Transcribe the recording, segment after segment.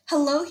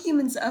Hello,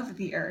 humans of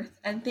the earth,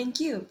 and thank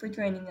you for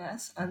joining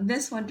us on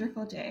this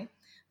wonderful day.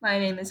 My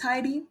name is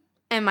Heidi,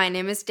 And my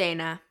name is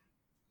Dana.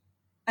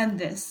 and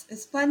this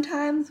is Fun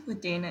Times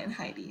with Dana and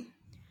Heidi.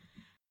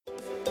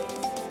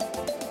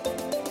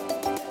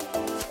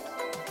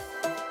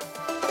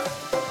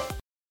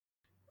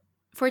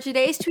 For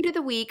today's tweet of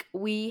the week,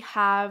 we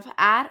have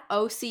at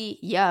OC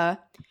Yeah,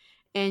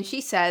 and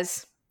she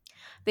says,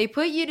 they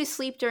put you to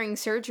sleep during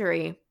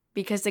surgery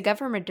because the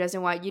government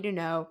doesn't want you to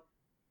know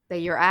that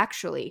you're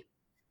actually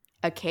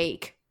a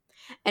cake.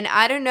 And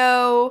I don't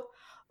know,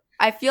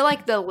 I feel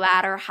like the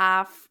latter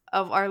half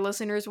of our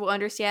listeners will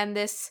understand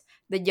this.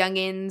 The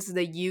youngins,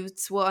 the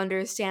youths will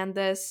understand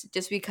this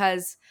just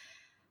because,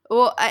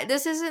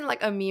 this isn't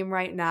like a meme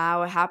right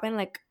now. It happened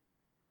like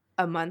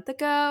a month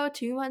ago,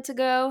 2 months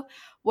ago,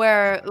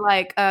 where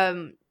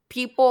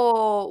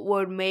people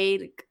would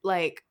make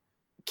like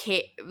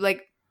cake,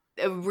 like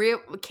a real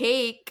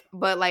cake,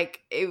 but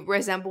like it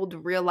resembled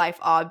real life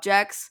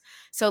objects.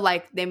 So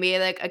like they made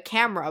like a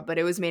camera, but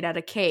it was made out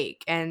of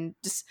cake, and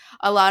just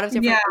a lot of Yeah,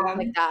 different things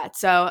like that.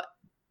 So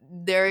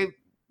there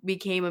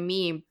became a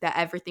meme that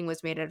everything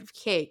was made out of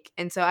cake.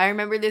 And so I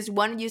remember this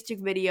one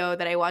YouTube video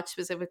that I watched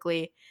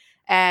specifically,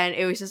 and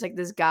it was just like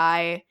this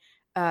guy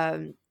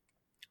um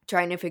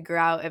trying to figure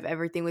out if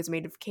everything was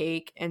made of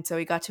cake. And so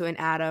he got to an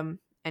atom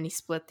and he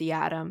split the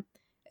atom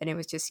and it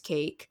was just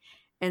cake.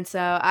 And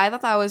so I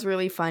thought that was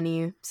really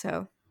funny.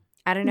 So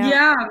I don't know.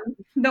 yeah.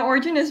 The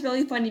origin is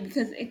really funny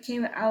because it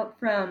came out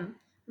from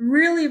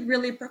really,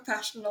 really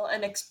professional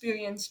and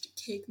experienced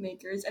cake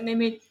makers, and they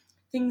made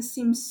things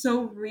seem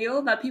so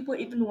real that people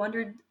even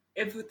wondered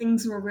if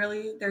things were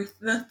really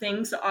the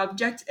things, the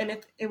object, and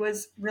if it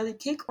was really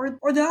cake or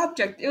the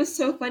object. It was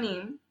so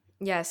funny.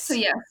 So Yes.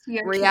 yes, we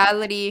are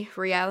cake.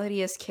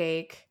 Reality is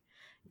cake.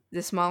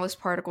 The smallest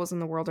particles in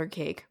the world are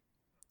cake.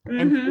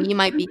 And we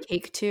might Mm-hmm. be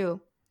cake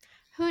too.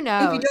 Who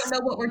If you don't knows? know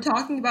what we're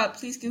talking about,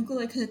 please Google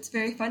it because it's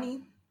very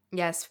funny.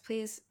 Yes,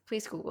 please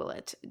Google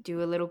it.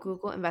 Do a little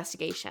Google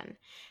investigation.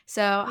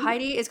 So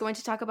Heidi is going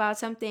to talk about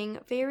something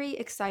very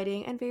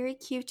exciting and very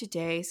cute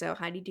today. So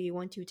Heidi, do you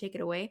want to take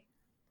it away?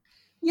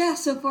 Yeah,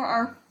 so for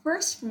our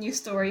first news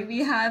story, we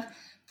have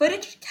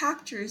footage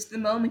captures the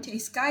moment a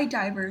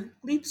skydiver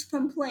leaps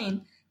from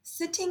plane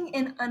sitting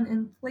in an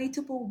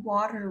inflatable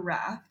water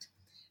raft.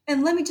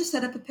 And let me just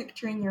set up a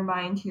picture in your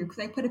mind here because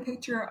I put a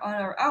picture on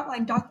our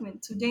outline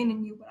document so Dana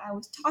knew what I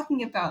was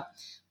talking about.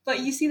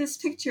 But you see this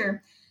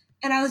picture,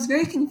 and I was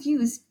very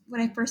confused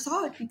when I first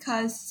saw it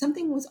because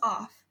something was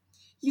off.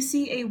 You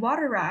see a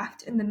water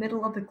raft in the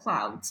middle of the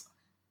clouds,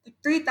 like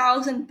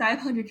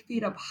 3,500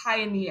 feet up high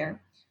in the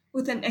air,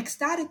 with an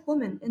ecstatic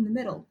woman in the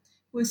middle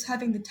who is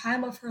having the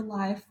time of her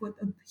life with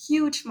a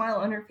huge smile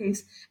on her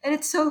face. And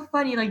it's so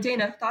funny. Like,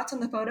 Dana, thoughts on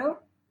the photo?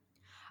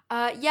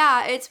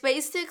 Yeah, it's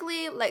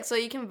basically like, so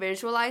you can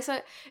visualize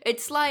it.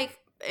 It's like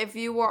if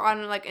you were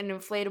on like an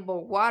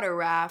inflatable water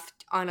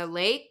raft on a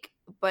lake,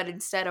 but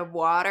instead of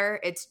water,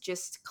 it's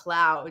just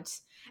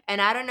clouds.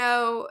 And I don't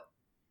know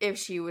if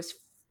she was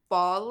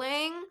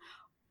falling.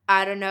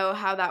 I don't know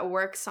how that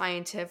works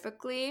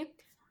scientifically,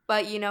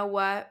 but you know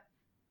what?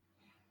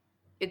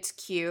 It's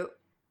cute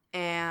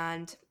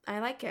and I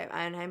like it,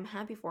 and I'm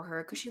happy for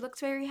her because she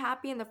looks very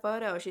happy in the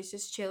photo. She's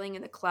just chilling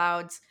in the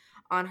clouds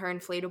on her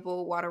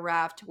inflatable water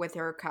raft with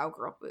her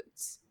cowgirl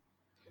boots.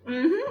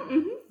 Mm-hmm,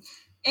 mm-hmm.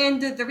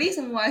 And the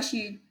reason why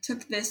she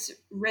took this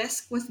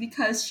risk was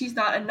because she's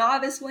not a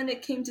novice when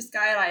it came to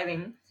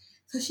skydiving.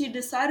 So she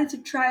decided to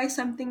try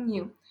something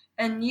new,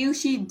 and new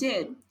she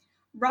did.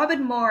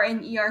 Robin Moore,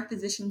 an ER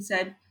physician,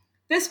 said,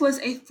 "This was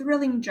a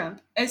thrilling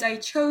jump, as I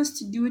chose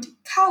to do it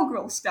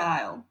cowgirl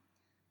style.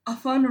 A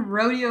fun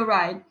rodeo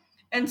ride."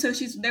 And so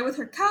she's there with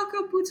her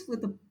cowgirl boots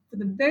with a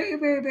very,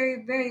 very,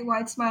 very, very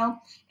wide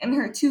smile, and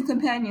her two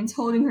companions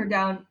holding her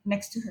down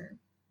next to her.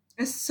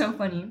 It's so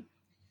funny.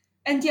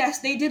 And yes,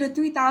 they did a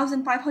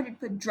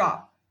 3,500-foot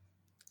drop.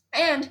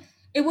 And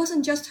it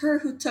wasn't just her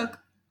who took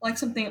like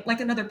something like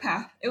another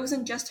path. It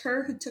wasn't just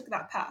her who took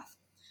that path.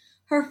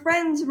 Her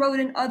friends rode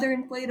in other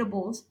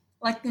inflatables,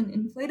 like an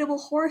inflatable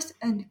horse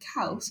and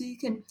cow. So you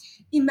can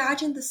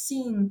imagine the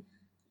scene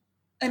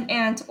an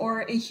ant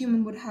or a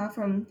human would have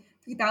from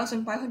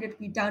 3,500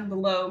 feet down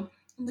below,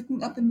 and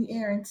looking up in the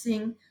air and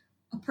seeing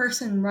a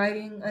person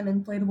riding an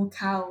inflatable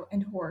cow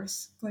and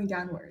horse going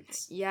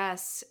downwards.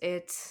 Yes,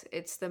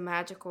 it's the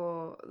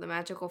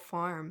magical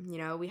farm. You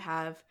know, we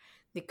have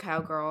the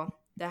cowgirl,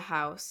 the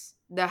house,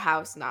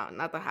 no,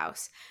 not the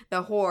house,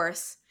 the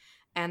horse,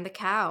 and the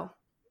cow.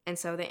 And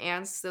so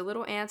the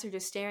little ants are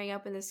just staring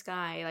up in the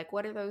sky, like,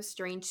 what are those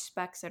strange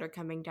specks that are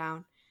coming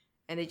down?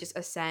 And they just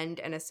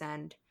ascend and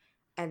ascend,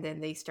 and then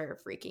they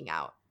start freaking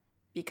out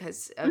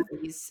because of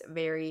these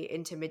very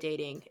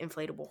intimidating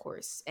inflatable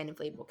horse and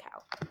inflatable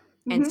cow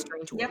and Mm-hmm.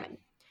 strange Yep. woman.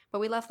 But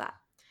we love that.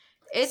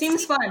 It's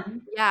Seems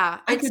fun. yeah,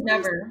 I could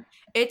never.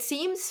 it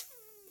seems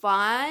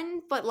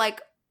fun, but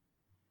like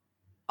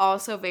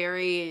also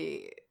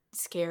very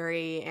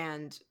scary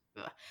and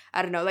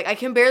I don't know. Like I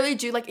can barely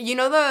do like,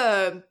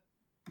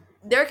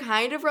 they're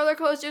kind of roller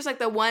coasters, like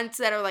the ones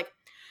that are like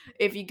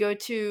if you go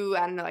to,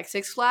 I don't know, like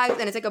Six Flags,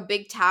 and it's like a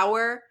big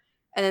tower,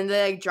 and then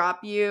they like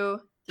drop you,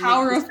 and you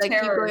Tower just of like keep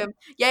Terror. going.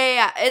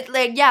 Yeah. It's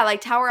like, yeah,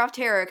 like Tower of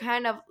Terror,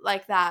 kind of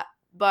like that.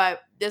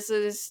 But this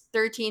is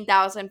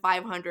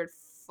 13,500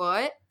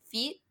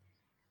 feet,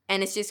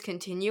 and it's just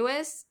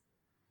continuous.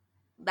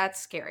 That's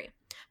scary.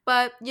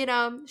 But,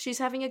 she's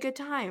having a good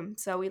time,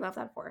 so we love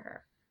that for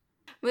her.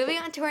 Moving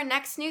on to our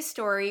next news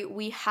story,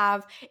 we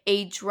have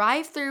a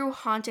drive-through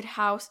haunted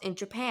house in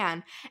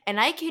Japan. And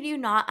I kid you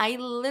not, I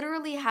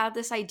literally had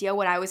this idea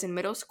when I was in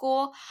middle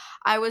school.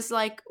 I was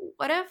like,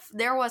 what if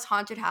there was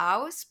haunted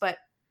house, but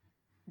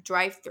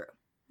drive-through?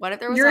 What if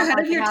there was You're a ahead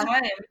of haunted your house?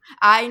 time.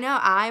 I know.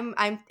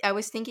 I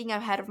was thinking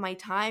ahead of my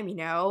time,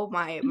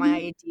 My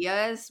Mhm.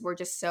 ideas were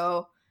just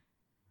so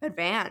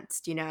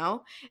advanced,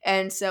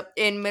 And so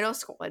in middle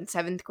school, in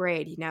 7th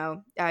grade,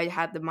 I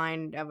had the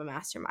mind of a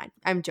mastermind.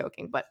 I'm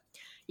joking, but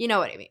you know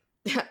what I mean.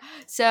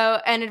 So,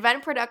 an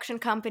event production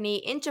company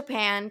in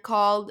Japan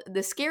called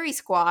the Scary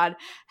Squad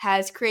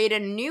has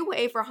created a new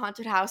way for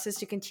haunted houses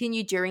to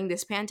continue during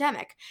this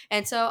pandemic.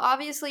 And so,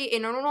 obviously,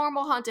 in a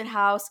normal haunted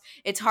house,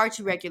 it's hard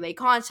to regulate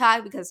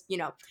contact because,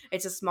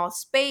 it's a small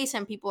space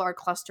and people are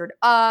clustered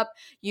up.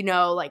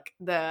 Like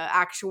the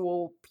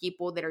actual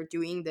people that are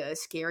doing the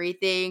scary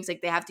things,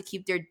 like they have to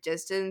keep their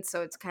distance.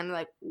 So, it's kind of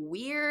like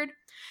weird.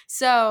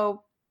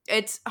 So,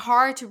 it's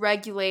hard to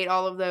regulate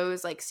all of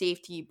those like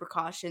safety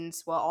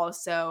precautions while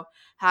also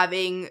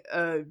having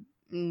a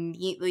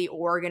neatly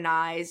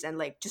organized and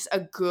like just a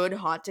good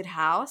haunted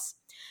house.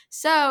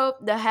 So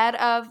the head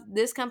of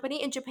this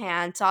company in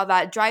Japan saw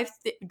that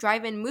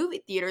drive-in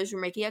movie theaters were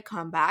making a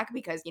comeback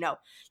because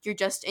you're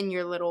just in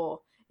your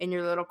little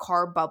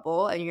car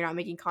bubble and you're not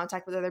making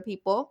contact with other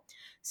people.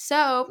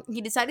 So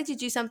he decided to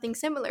do something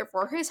similar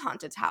for his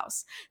haunted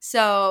house.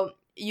 So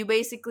you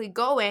basically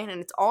go in and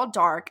it's all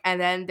dark,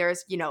 and then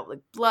there's like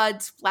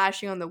blood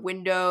splashing on the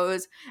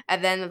windows,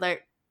 and then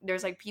like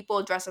there's like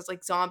people dressed as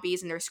like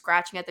zombies and they're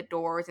scratching at the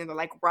doors and they're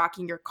like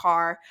rocking your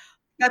car.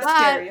 That's But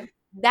scary.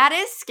 that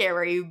is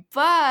scary,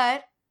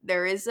 but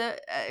there is a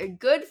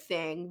good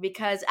thing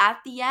because at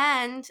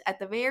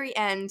the very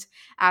end,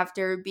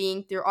 after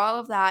being through all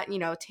of that,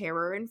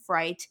 terror and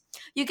fright,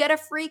 you get a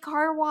free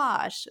car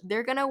wash.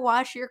 They're gonna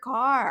wash your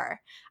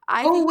car.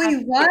 I Oh think that's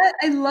wait, what?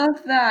 I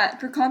love that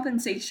for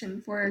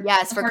compensation for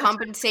Yes, a for heart attack.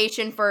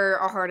 compensation for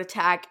a heart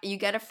attack, you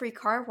get a free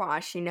car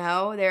wash,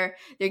 They're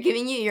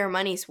giving you your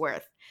money's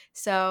worth.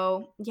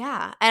 So,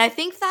 yeah. And I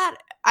think that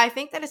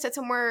it said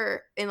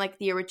somewhere in like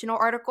the original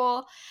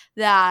article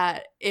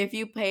that if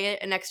you pay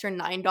an extra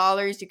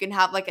 $9, you can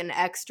have like an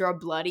extra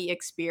bloody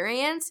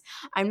experience.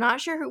 I'm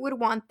not sure who would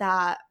want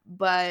that,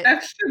 but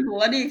Extra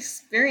bloody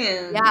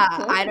experience. yeah,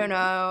 Cool. I don't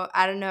know.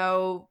 I don't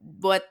know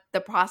what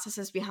the process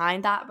is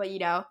behind that, but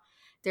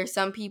there's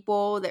some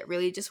people that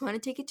really just want to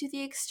take it to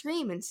the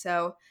extreme, and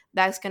so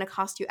that's going to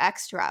cost you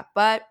extra.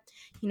 But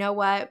you know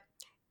what?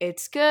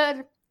 It's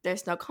good.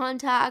 There's no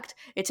contact.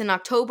 It's in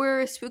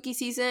October, spooky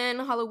season,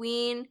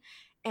 Halloween,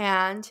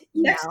 and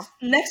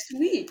Next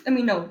week. I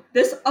mean, no,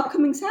 this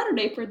upcoming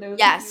Saturday for those of you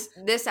yes,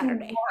 this who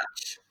Saturday,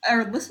 watch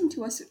or listen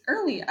to us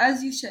early,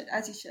 as you should,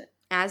 as you should.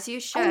 as you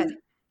I should.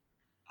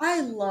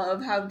 I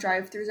love how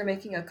drive-throughs are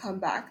making a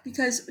comeback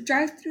because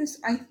drive-throughs,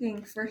 I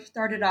think, first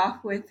started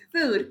off with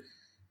food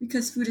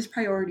because food is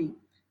priority.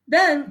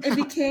 Then it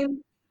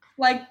became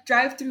like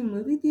drive-through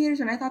movie theaters,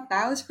 and I thought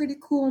that was pretty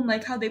cool, and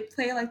like how they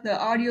play like the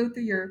audio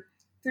through your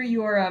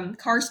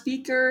car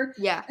speaker.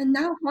 Yeah. And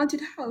now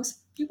haunted house,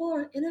 people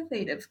are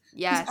innovative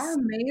because our Yes.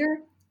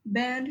 mayor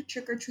banned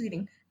trick or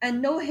treating,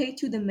 and no hate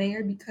to the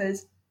mayor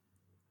because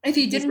if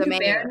he He's the didn't ban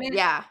mayor. it,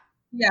 Yeah.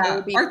 It yeah,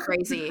 would be our the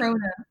crazy.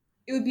 Corona,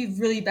 it would be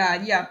really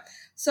bad. Yeah,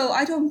 so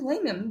I don't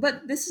blame him.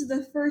 But this is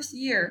the first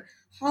year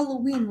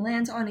Halloween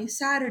lands on a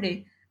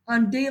Saturday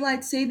on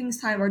daylight savings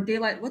time or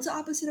daylight. What's the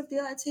opposite of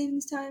daylight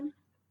savings time?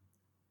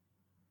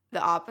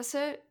 The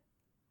opposite.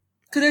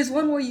 Because there's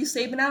one where you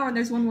save an hour and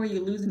there's one where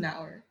you lose an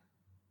hour.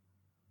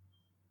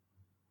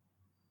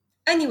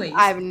 I Anyways,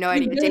 have no you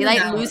idea. gain an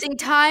Daylight hour. losing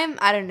time?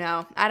 I don't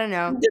know. I don't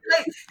know.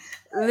 Daylight.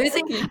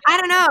 Losing Okay. I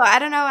don't know. I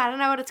don't know. I don't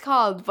know what it's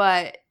called,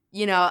 but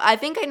I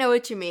think I know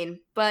what you mean.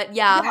 But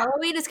yeah, Yeah,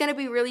 Halloween is gonna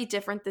be really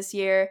different this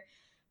year.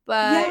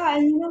 But yeah,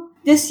 and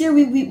this year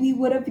we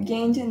would have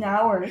gained an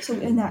hour, so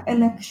an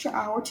extra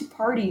hour to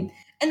party.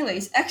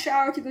 Anyways, extra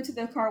hour to go to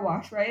the car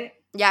wash, right?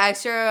 yeah,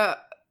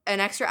 an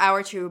extra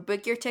hour to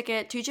book your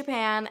ticket to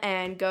Japan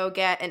and go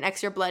get an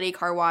extra bloody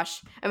car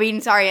wash. I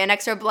mean, sorry, an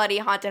extra bloody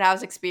haunted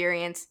house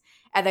experience,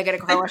 and then get a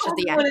I car wash at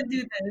totally the end. want to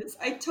do this.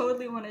 I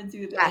totally want to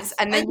do Yes, this.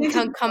 and I then you think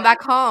it's can come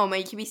back home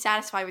and you can be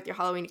satisfied with your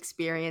Halloween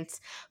experience.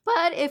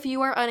 But if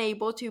you are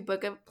unable to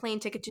book a plane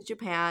ticket to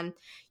Japan,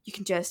 you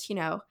can just,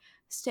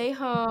 stay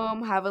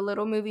home, have a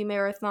little movie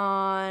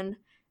marathon,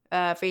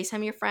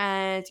 FaceTime your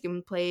friends. You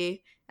can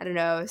play, I don't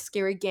know,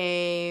 scary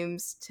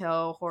games,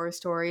 tell horror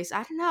stories.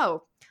 I don't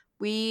know.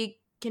 We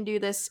can do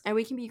this and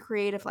we can be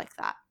creative like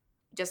that,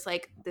 just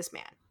like this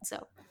man.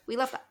 So we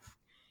love that.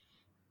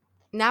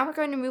 Now we're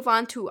going to move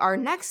on to our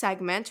next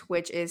segment,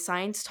 which is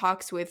Science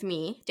Talks with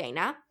me,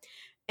 Dana.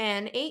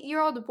 An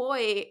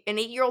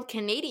 8-year-old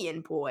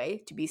Canadian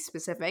boy, to be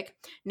specific,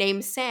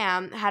 named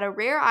Sam, had a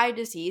rare eye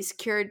disease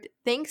cured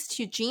thanks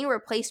to gene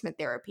replacement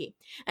therapy.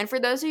 And for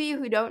those of you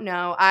who don't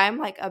know, I'm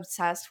like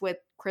obsessed with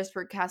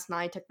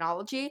CRISPR-Cas9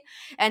 technology.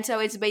 And so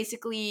it's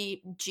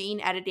basically gene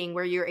editing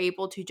where you're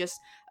able to just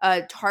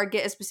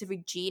target a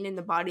specific gene in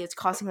the body that's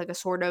causing like a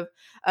sort of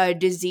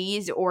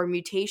disease or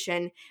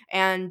mutation.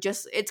 And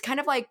just, it's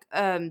kind of like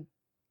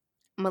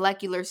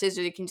molecular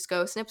scissors. You can just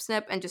go snip,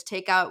 snip, and just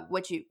take out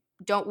what you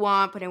don't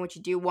want, put in what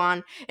you do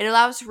want. It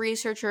allows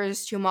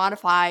researchers to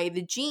modify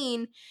the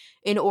gene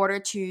in order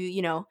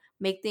to,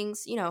 make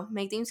things,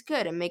 make things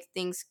good and make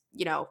things,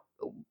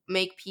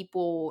 make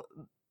people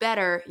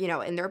better,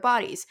 in their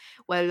bodies,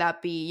 whether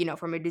that be,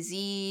 from a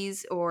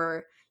disease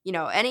or,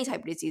 any type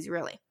of disease,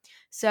 really.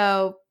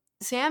 So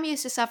Sam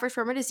used to suffer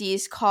from a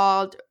disease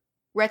called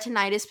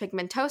retinitis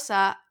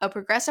pigmentosa, a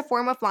progressive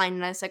form of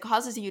blindness that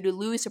causes you to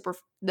lose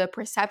the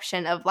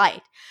perception of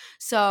light.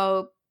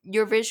 So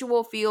your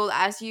visual field,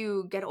 as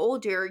you get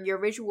older, your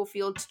visual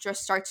field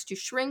just starts to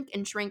shrink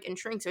and shrink and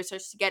shrink. So it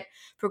starts to get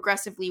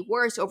progressively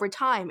worse over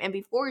time. And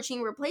before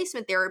gene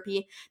replacement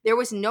therapy, there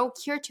was no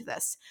cure to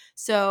this.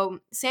 So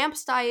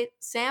Sam's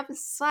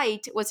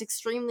sight was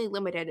extremely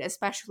limited,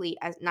 especially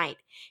at night.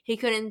 He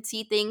couldn't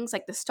see things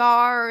like the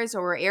stars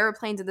or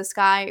airplanes in the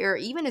sky or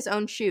even his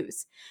own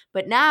shoes.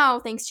 But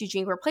now, thanks to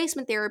gene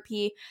replacement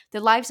therapy,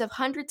 the lives of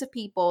hundreds of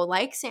people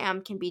like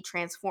Sam can be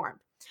transformed.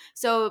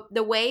 So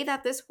the way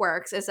that this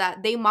works is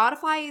that they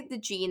modify the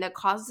gene that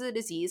causes the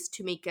disease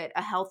to make it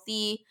a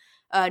healthy,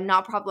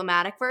 not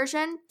problematic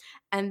version.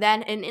 And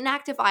then an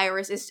inactive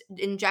virus is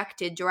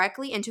injected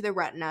directly into the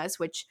retinas,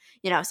 which,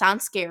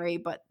 sounds scary,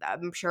 but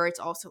I'm sure it's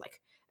also like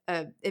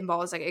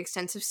involves like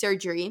extensive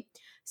surgery.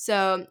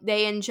 So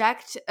they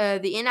inject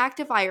the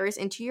inactive virus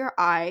into your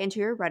eye, into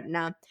your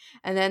retina,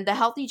 and then the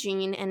healthy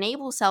gene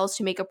enables cells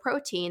to make a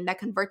protein that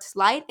converts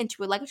light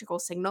into electrical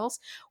signals,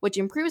 which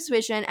improves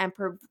vision and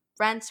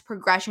prevents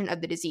progression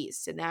of the disease.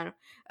 So now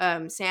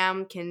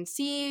Sam can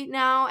see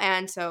now,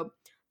 and so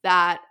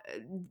that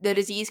the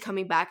disease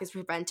coming back is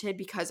prevented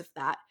because of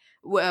that,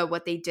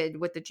 what they did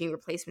with the gene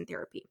replacement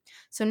therapy.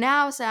 So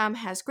now Sam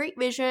has great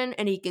vision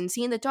and he can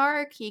see in the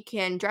dark. He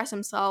can dress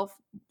himself,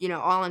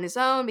 all on his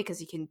own because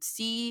he can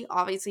see,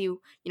 obviously,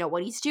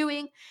 what he's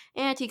doing.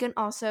 And he can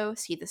also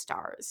see the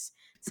stars.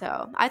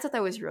 So I thought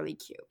that was really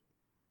cute.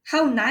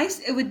 How nice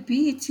it would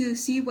be to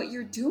see what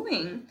you're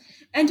doing.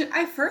 And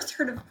I first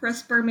heard of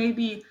CRISPR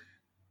maybe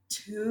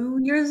 2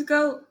 years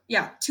ago.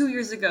 Yeah, 2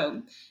 years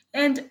ago.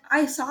 And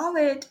I saw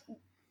it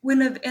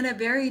in a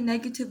very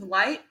negative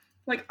light.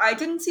 Like, I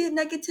didn't see it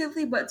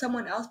negatively, but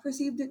someone else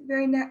perceived it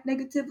very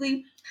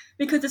negatively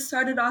because it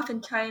started off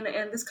in China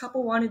and this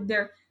couple wanted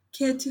their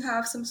kid to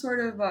have some sort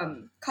of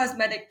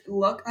cosmetic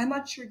look. I'm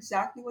not sure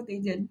exactly what they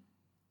did.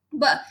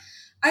 But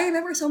I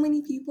remember so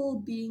many people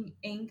being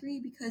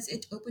angry because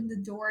it opened the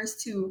doors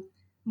to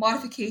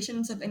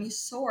modifications of any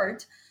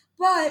sort.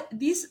 But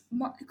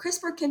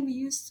CRISPR can be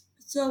used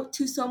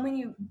so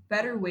many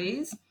better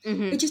ways.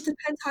 Mm-hmm. It just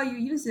depends how you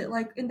use it.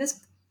 Like in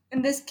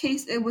this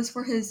case, it was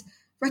for his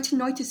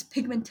retinitis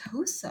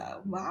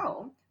pigmentosa.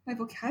 Wow, my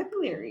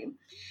vocabulary.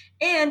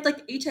 And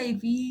like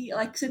HIV,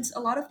 like since a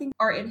lot of things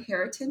are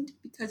inherited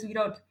because we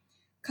don't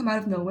come out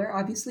of nowhere,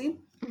 obviously.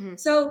 Mm-hmm.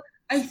 So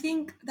I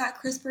think that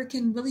CRISPR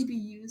can really be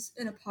used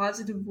in a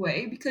positive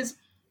way because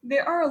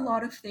there are a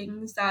lot of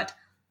things that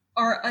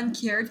are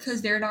uncured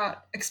because they're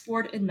not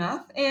explored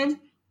enough. And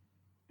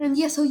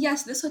yeah, so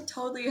yes, this would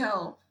totally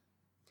help.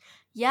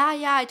 Yeah,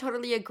 I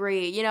totally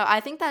agree. I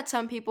think that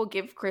some people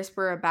give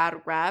CRISPR a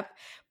bad rep,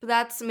 but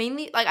that's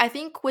mainly like I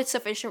think with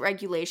sufficient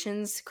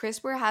regulations,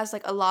 CRISPR has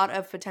like a lot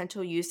of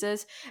potential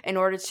uses in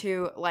order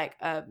to like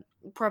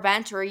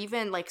prevent or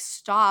even like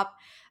stop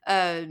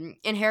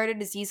inherited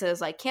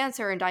diseases like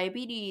cancer and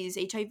diabetes,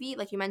 HIV,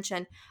 like you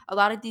mentioned. A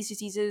lot of these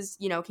diseases,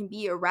 can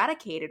be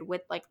eradicated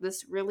with like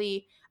this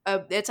really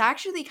it's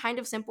actually kind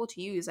of simple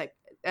to use, like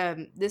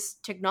this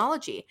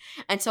technology.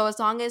 And so as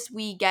long as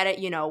we get it,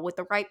 with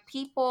the right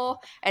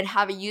people and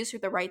have it used for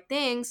the right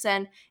things,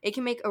 then it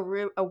can make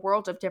a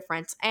world of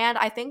difference. And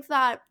I think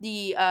that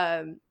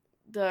the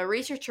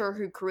researcher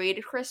who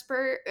created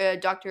CRISPR,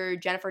 Dr.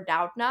 Jennifer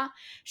Doudna,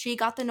 she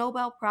got the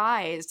Nobel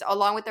Prize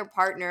along with their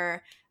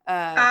partner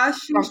As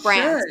she from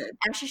France. should.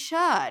 And she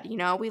should.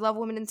 We love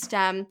women in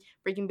STEM,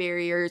 breaking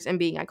barriers, and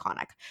being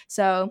iconic.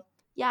 So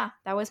yeah,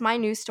 that was my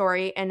news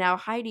story. And now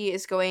Heidi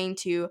is going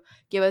to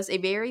give us a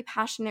very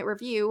passionate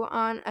review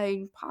on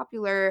a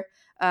popular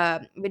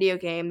video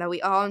game that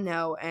we all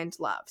know and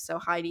love. So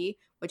Heidi,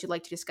 would you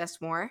like to discuss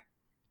more?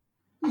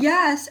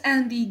 Yes,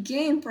 and the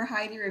game for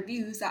Heidi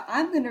reviews that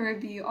I'm going to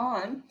review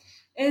on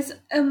is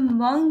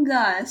Among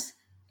Us.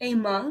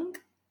 Among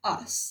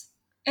Us.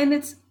 And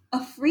it's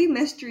a free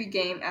mystery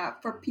game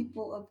app for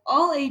people of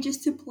all ages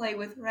to play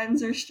with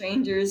friends or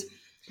strangers.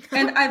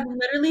 And I've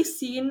literally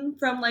seen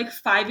from like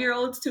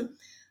 5-year-olds to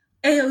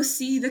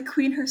AOC, the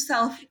queen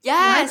herself.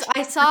 Yes, What?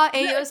 I saw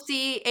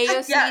AOC.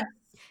 AOC. Yes.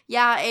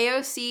 Yeah,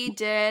 AOC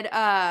did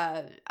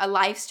a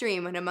live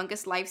stream, an Among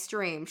Us live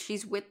stream.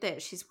 She's with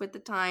it. She's with the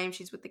time.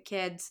 She's with the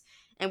kids,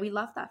 and we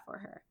love that for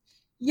her.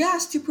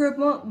 Yes, to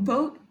promote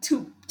vote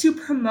to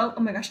promote.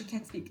 Oh my gosh, I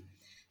can't speak.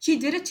 She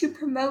did it to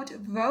promote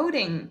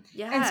voting.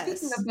 And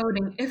speaking of Yes.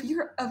 voting, if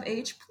you're of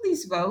age,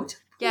 please vote.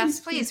 Yes, Please,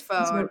 please please,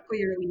 please vote. vote for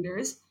your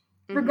leaders.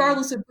 Mm-hmm.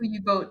 Regardless of who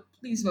you vote,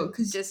 please vote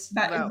because Just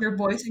that is vote. your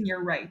voice and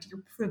your right,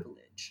 your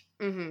privilege.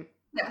 Mm-hmm.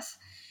 Yes.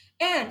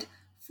 And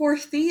for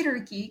theater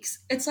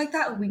geeks, it's like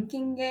that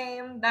winking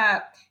game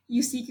that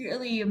you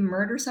secretly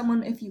murder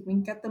someone if you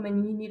wink at them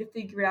and you need to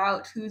figure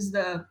out who's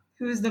the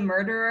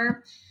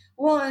murderer.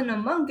 Well, in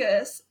Among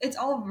Us, it's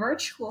all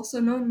virtual, so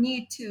no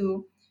need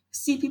to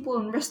see people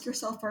and risk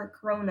yourself for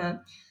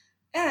corona.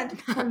 And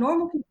for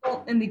normal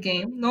people in the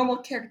game, normal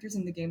characters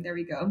in the game, there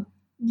we go,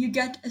 you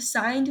get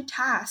assigned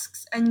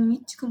tasks and you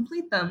need to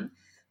complete them.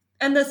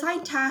 And the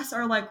side tasks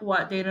are like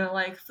what, Dana?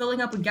 Like filling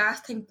up a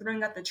gas tank,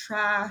 throwing out the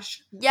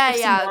trash, Yeah,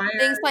 fixing yeah,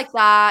 things wires. like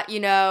that.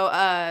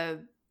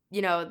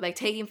 Like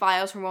taking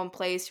files from one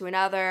place to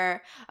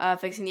another,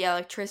 fixing the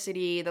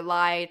electricity, the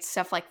lights,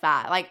 stuff like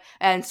that. Like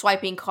and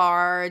swiping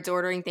cards,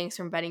 ordering things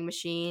from vending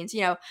machines.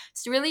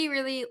 It's really,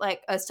 really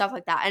like stuff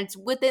like that, and it's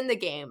within the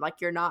game. Like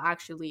you're not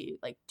actually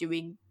like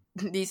doing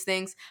these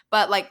things,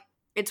 but like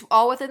it's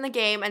all within the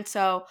game, and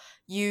so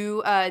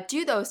you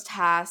do those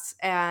tasks,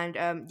 and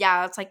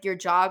yeah, it's like your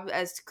job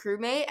as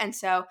crewmate, and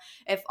so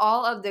if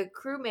all of the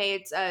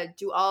crewmates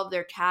do all of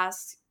their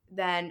tasks,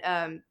 then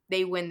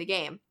they win the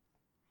game.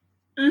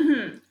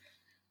 Mm-hmm.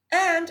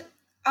 And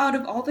out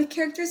of all the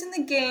characters in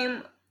the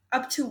game,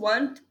 up to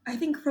one, I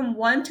think from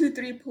 1 to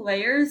 3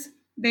 players,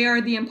 they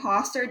are the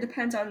imposter.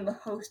 Depends on the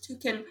host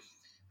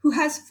who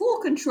has full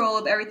control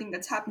of everything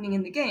that's happening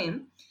in the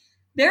game.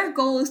 Their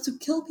goal is to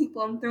kill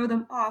people and throw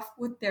them off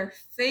with their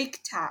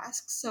fake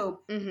tasks. So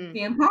Mm-hmm.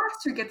 the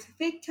imposter gets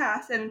fake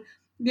tasks, and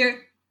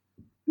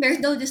there's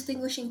no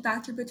distinguishing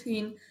factor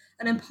between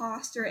an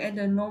imposter and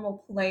a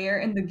normal player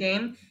in the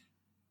game.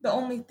 The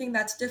only thing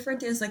that's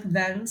different is like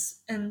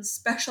vents and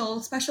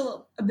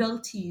special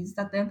abilities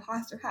that the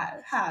imposter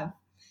have.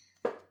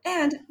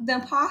 And the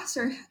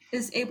imposter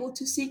is able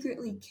to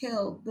secretly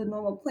kill the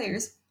normal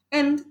players.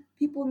 And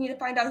people need to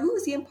find out who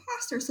is the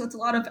imposter. So it's a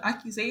lot of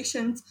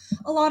accusations,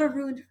 a lot of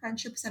ruined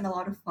friendships, and a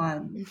lot of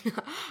fun.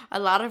 A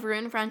lot of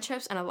ruined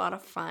friendships and a lot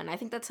of fun. I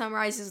think that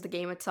summarizes the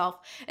game itself.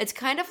 It's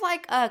kind of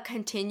like a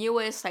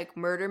continuous like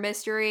murder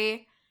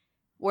mystery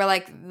where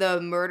like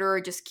the murderer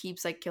just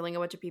keeps like killing a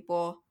bunch of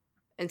people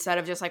instead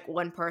of just like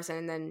one person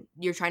and then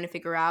you're trying to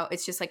figure out.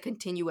 It's just like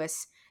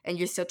continuous and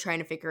you're still trying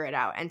to figure it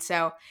out. And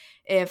so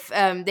if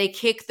they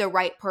kick the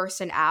right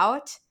person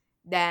out,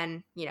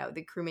 then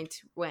the crewmates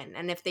win,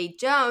 and if they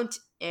don't,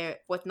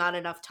 with not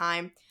enough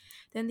time,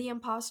 then the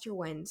imposter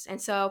wins.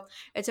 And so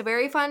it's a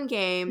very fun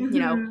game.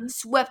 Mm-hmm.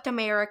 Swept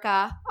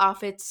America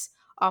off its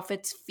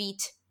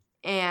feet,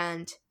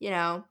 and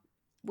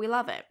we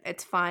love it.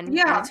 It's fun and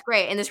Yeah, it's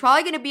great. And there's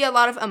probably going to be a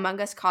lot of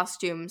Among Us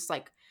costumes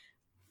like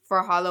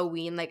for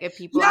Halloween, like if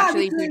people yeah,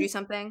 actually do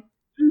something.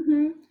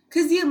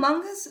 because the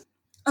Among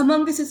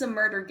Us is a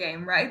murder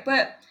game, right?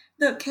 But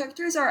the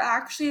characters are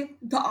actually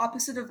the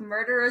opposite of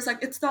murderers.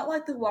 Like it's not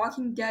like The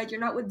Walking Dead. You're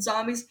not with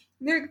zombies.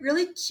 They're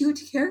really cute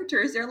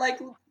characters.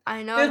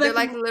 I know they're they're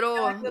like like they're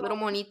little like little little.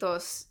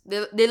 monitos.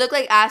 They look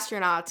like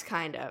astronauts,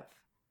 kind of.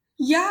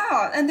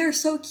 Yeah, and they're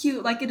so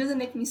cute. Like it doesn't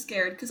make me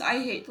scared because I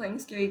hate playing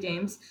scary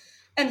games.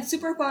 And it's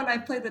super fun. I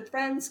played with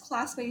friends,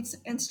 classmates,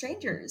 and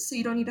strangers. So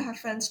you don't need to have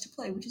friends to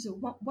play, which is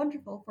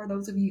wonderful for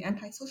those of you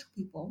antisocial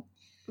people.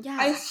 I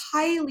Yes.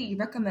 highly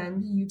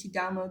recommend you to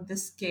download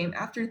this game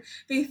after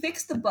they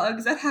fix the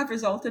bugs that have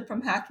resulted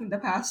from hacking the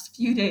past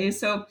few days.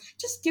 So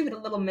just give it a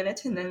little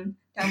minute and then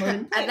download and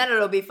And play. then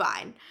it'll be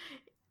fine.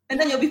 And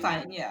then you'll be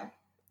fine, yeah.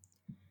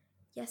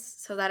 Yes,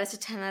 so that is a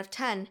 10 out of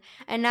 10.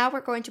 And now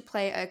we're going to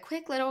play a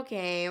quick little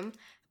game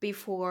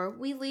before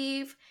we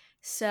leave.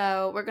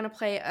 So we're going to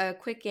play a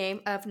quick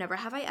game of Never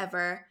Have I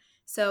Ever.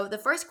 So the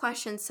first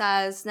question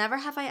says, Never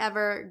have I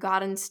ever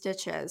gotten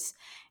stitches.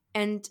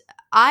 And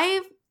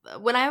I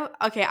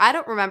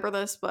don't remember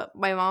this, but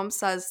my mom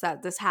says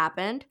that this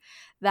happened,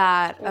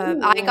 that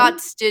I Oh.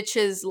 got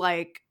stitches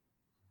like,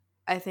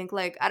 I think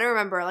like, I don't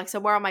remember, like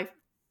somewhere on my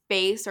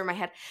face or my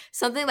head,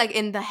 something like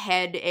in the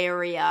head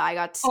area. I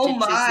got Oh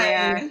stitches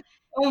there, my.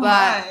 Oh but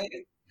my.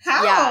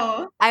 yeah,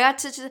 How? I got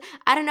stitches.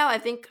 I don't know. I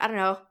don't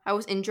know. I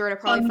was injured. I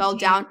probably fell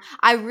Punchy. down.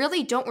 I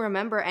really don't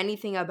remember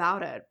anything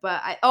about it.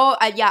 But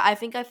yeah, I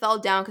think I fell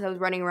down because I was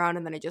running around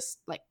and then I just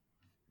like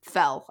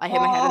fell. I hit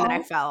my head and then I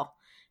Oh. fell.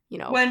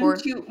 When Poor.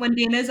 too when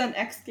Dana's on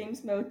X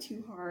Games mode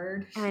too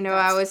hard, I she know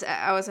got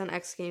I was on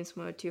X Games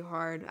mode too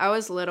hard. I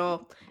was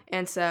little,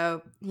 and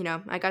so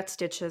I got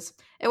stitches.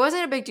 It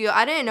wasn't a big deal.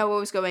 I didn't know what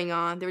was going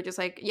on. They were just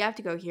like, "You have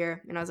to go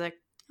here," and I was like,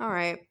 "All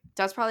right."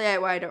 That's probably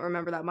why I don't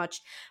remember that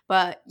much.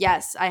 But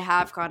yes, I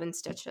have gotten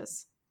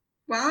stitches.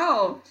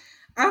 wow.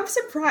 I'm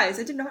surprised.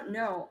 I did not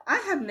know. I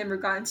have never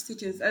gotten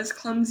stitches. As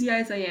clumsy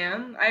as I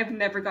am, I've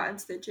never gotten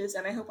stitches,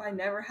 and I hope I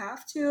never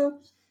have to.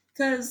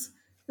 Because,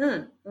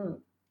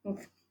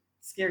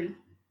 scary.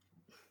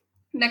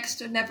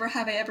 Next, never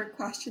have I ever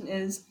question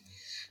is,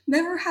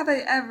 never have I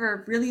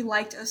ever really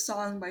liked a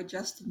song by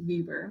Justin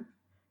Bieber.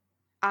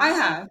 I I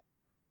have,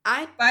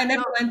 I but I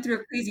never don't went through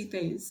a crazy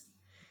phase.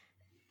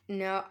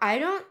 no, I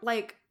don't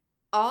like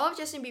all of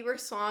Justin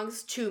Bieber's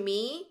songs to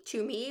me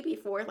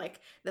before like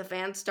the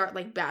fans start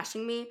like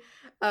bashing me.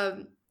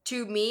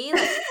 To me,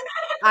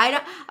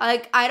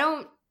 like I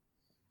don't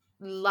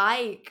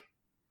like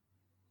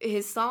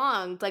his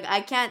songs. Like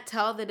I can't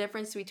tell the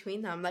difference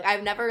between them. Like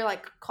I've never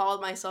like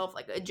called myself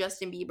like a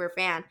Justin Bieber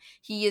fan.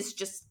 He is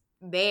just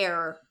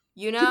there,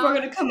 you People are know?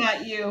 gonna come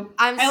at you.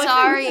 I'm I like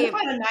how you said sorry.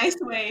 find a nice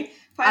way.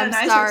 Find a I'm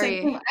nice way of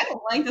saying, sorry. I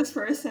don't like this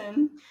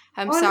person.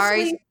 I'm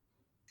sorry. Honestly,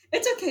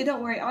 it's okay,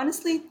 don't worry.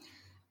 Honestly,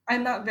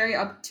 I'm not very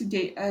up to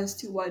date as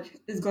to what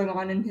is going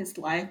on in his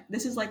life.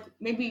 This is like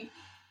maybe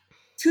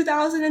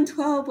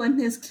 2012 when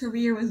his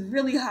career was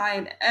really high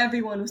and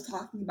everyone was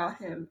talking about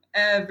him.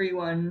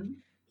 Everyone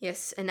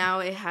Yes, and now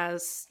it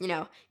has,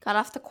 got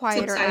off the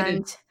quieter subsided.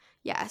 end.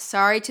 Yeah,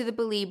 sorry to the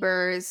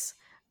believers,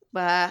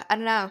 but I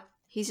don't know.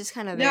 He's just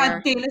kind of Yeah,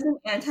 there. Dana's an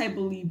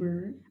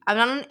anti-believer. I'm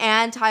not an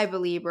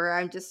anti-believer.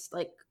 I'm just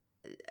like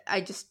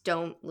I just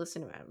don't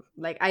listen to him.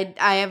 Like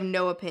I have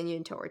no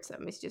opinion towards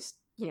him. It's just,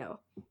 No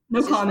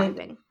it's just one comment.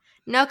 thing.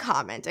 No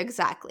comment,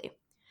 exactly.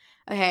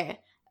 Okay.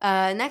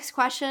 Next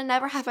question.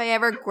 Never have I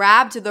ever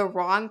grabbed the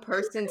wrong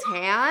person's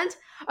hand.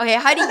 Okay,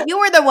 Heidi, you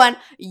were the one.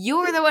 You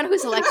were the one who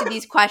selected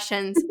these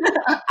questions.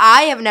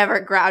 I have never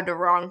grabbed a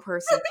wrong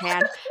person's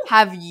hand.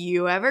 Have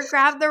you ever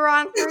grabbed the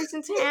wrong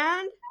person's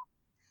hand?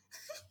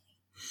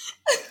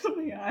 Oh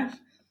my gosh.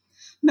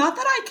 Not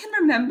that I can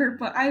remember,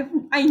 but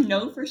I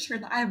know for sure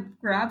that I've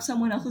grabbed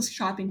someone else's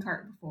shopping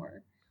cart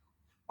before.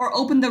 Or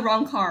opened the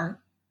wrong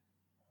car.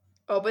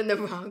 Open the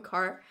wrong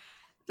car.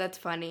 That's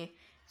funny.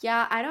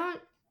 Yeah, I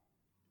don't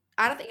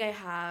think I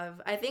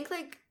have. I think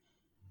like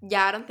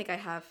yeah, I don't think I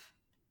have.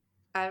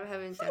 I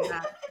haven't done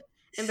that. I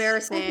can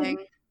Embarrassing.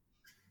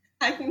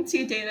 I can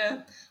see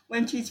Dana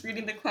when she's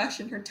reading the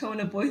question, her tone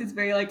of voice is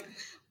very like,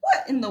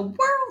 what in the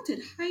world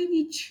did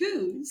Heidi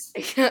choose?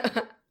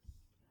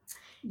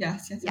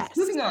 Yes. Yes.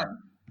 Moving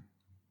on.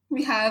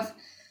 We have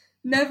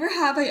never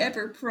have I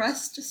ever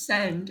pressed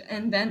send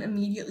and then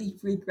immediately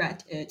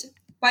regret it.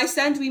 By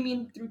send, we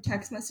mean through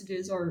text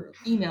messages or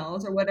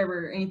emails or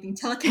whatever, anything,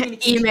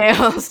 telecommunication.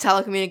 Emails,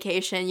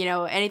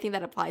 telecommunication, anything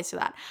that applies to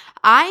that.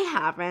 I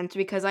haven't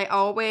because I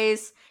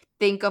always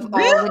think of all the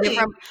Really?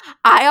 different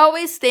I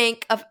always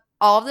think of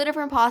all of the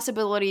different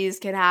possibilities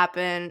can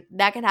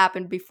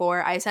happen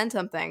before I send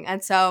something.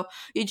 And so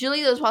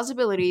usually those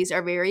possibilities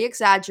are very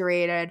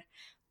exaggerated,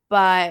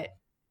 but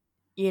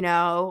you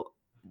know,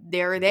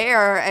 they're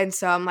there. And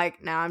so I'm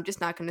like, no, I'm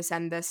just not going to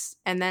send this.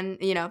 And then,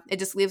 it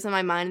just leaves in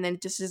my mind and then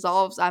it just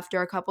dissolves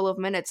after a couple of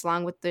minutes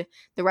along with the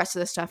rest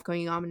of the stuff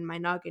going on in my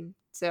noggin.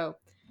 So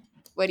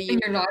what do you,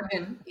 And you're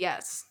noggin.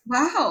 yes.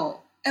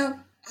 Wow.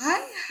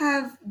 I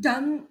have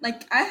done,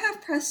 like, I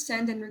have pressed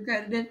send and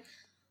regretted it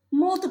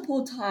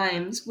multiple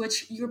times,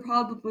 which you're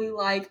probably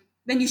like,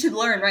 then you should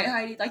learn, right,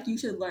 Heidi? Like, you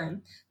should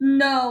learn.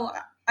 No,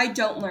 I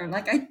don't learn.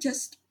 Like, I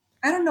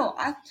don't know.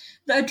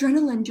 The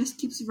adrenaline just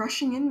keeps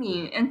rushing in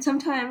me. And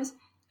sometimes,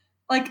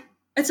 like,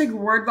 it's like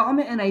word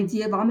vomit and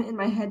idea vomit in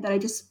my head that I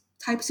just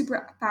type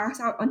super fast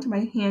out onto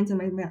my hands and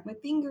my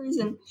fingers.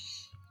 And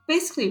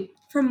basically,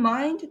 from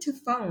mind to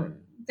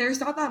phone, there's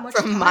not that much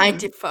From mind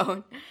time. to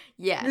phone.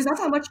 Yes. There's not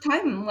that much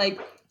time. Like,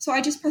 so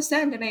I just press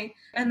send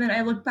and then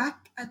I look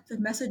back at the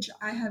message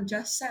I have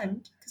just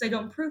sent because I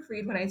don't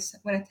proofread when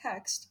I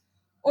text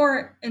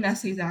or in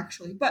essays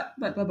actually. But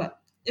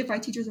if my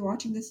teachers are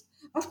watching this,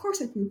 of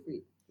course I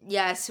proofread.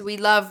 Yes, we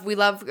love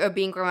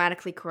being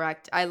grammatically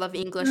correct. I love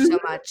English Hmm. so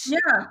much.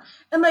 Yeah,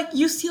 and like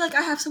you see, like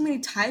I have so many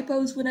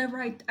typos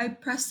whenever I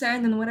press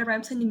send and whenever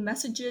I'm sending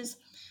messages,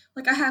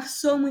 like I have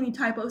so many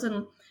typos and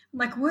I'm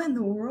like, what in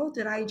the world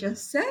did I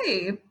just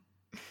say?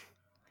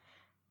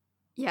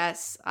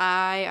 Yes,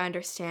 I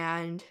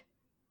understand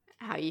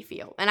how you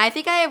feel. And I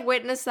think I have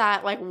witnessed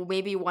that like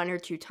maybe one or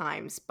two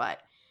times, but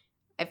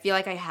I feel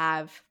like I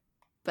have,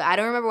 but I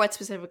don't remember what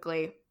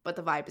specifically, but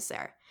the vibe is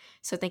there.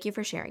 So thank you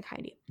for sharing,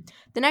 Heidi.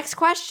 The next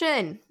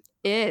question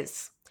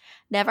is,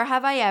 never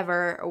have I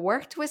ever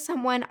worked with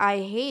someone I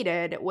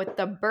hated with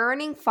the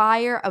burning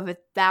fire of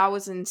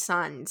 1,000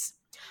 suns.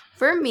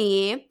 For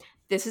me,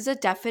 this is a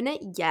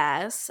definite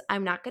yes.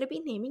 I'm not going to be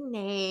naming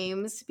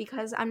names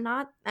because I'm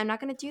not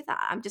going to do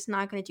that. I'm just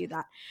not going to do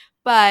that.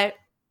 But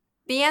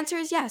the answer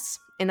is yes,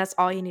 and that's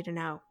all you need to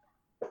know.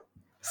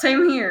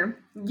 Same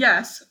here.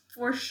 Yes,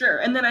 for sure.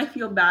 And then I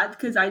feel bad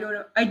because I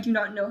do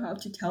not know how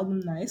to tell them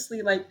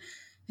nicely like,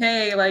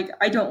 "Hey, like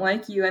I don't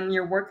like you and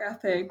your work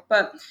ethic."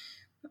 But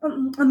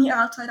on the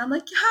outside, I'm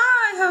like,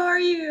 "Hi, how are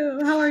you?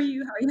 How are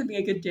you? How are you having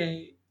a good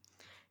day?"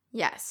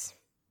 Yes.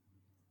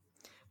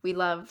 We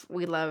love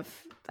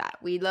that.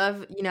 We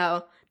love,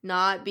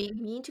 not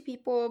being mean to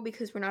people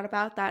because we're not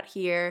about that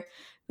here.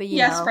 But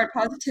Yes, spread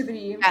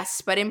positivity,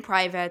 yes, but in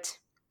private,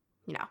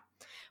 you know,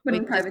 but we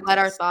in can just private, let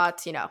our yes.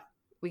 thoughts,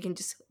 we can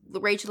just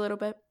rage a little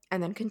bit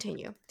and then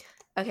continue.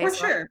 Okay, For so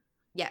sure.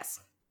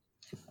 yes.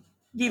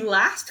 The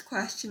last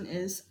question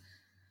is,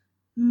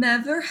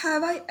 Never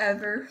have I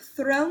ever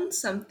thrown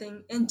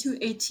something into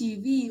a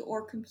TV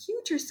or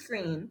computer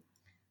screen.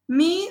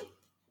 Me,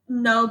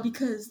 no,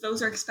 because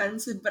those are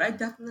expensive, but I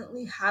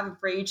definitely have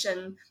raged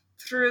and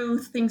threw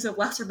things of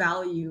lesser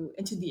value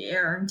into the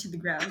air, into the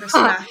ground, or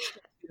smashed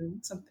into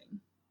something.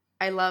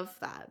 I love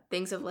that.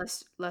 Things of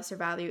lesser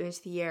value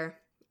into the air.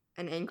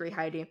 An angry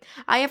Heidi.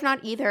 I have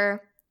not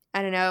either.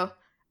 I don't know.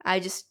 I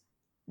just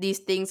these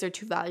things are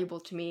too valuable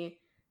to me.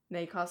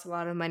 They cost a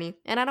lot of money,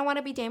 and I don't want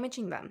to be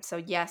damaging them. So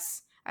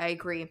yes, I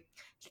agree.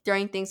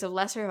 Throwing things of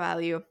lesser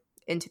value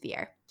into the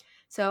air.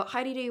 So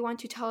Heidi, do you want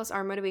to tell us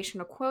our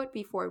motivational quote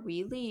before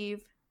we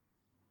leave?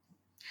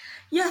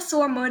 Yeah,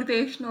 so our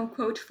motivational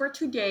quote for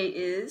today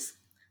is: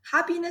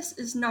 happiness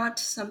is not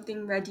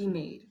something ready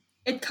made.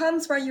 It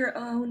comes by your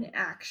own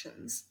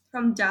actions.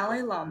 From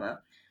Dalai Lama.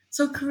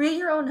 So create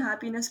your own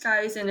happiness,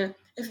 guys. And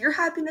if your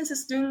happiness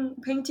is doing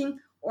painting,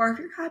 or if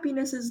your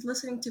happiness is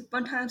listening to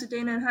Fun Times with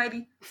Dana and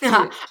Heidi,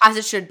 do it. As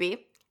it should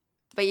be.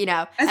 But As it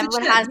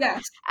everyone should, has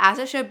yes. as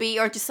it should be,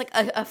 or just like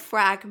a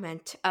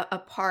fragment, a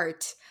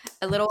part,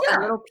 a Yeah,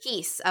 little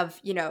piece of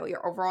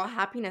your overall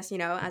happiness,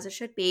 as it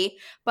should be.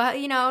 But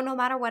no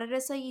matter what it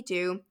is that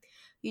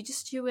you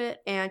just do it,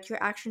 and your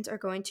actions are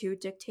going to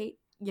dictate,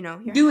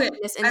 your do it,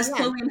 happiness in as the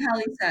end. Chloe and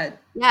Hallie said.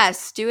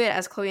 Yes, do it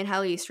as Chloe and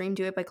Halle. Stream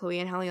Do It by Chloe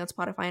and Halle on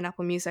Spotify and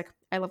Apple Music.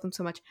 I love them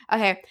so much.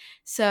 Okay,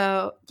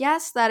 so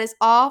yes, that is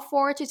all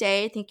for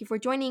today. Thank you for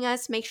joining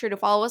us. Make sure to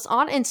follow us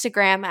on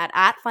Instagram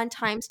at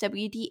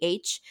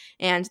FunTimesWDH.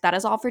 And that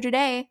is all for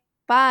today.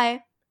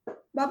 Bye.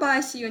 Bye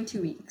bye, see you in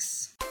 2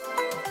 weeks.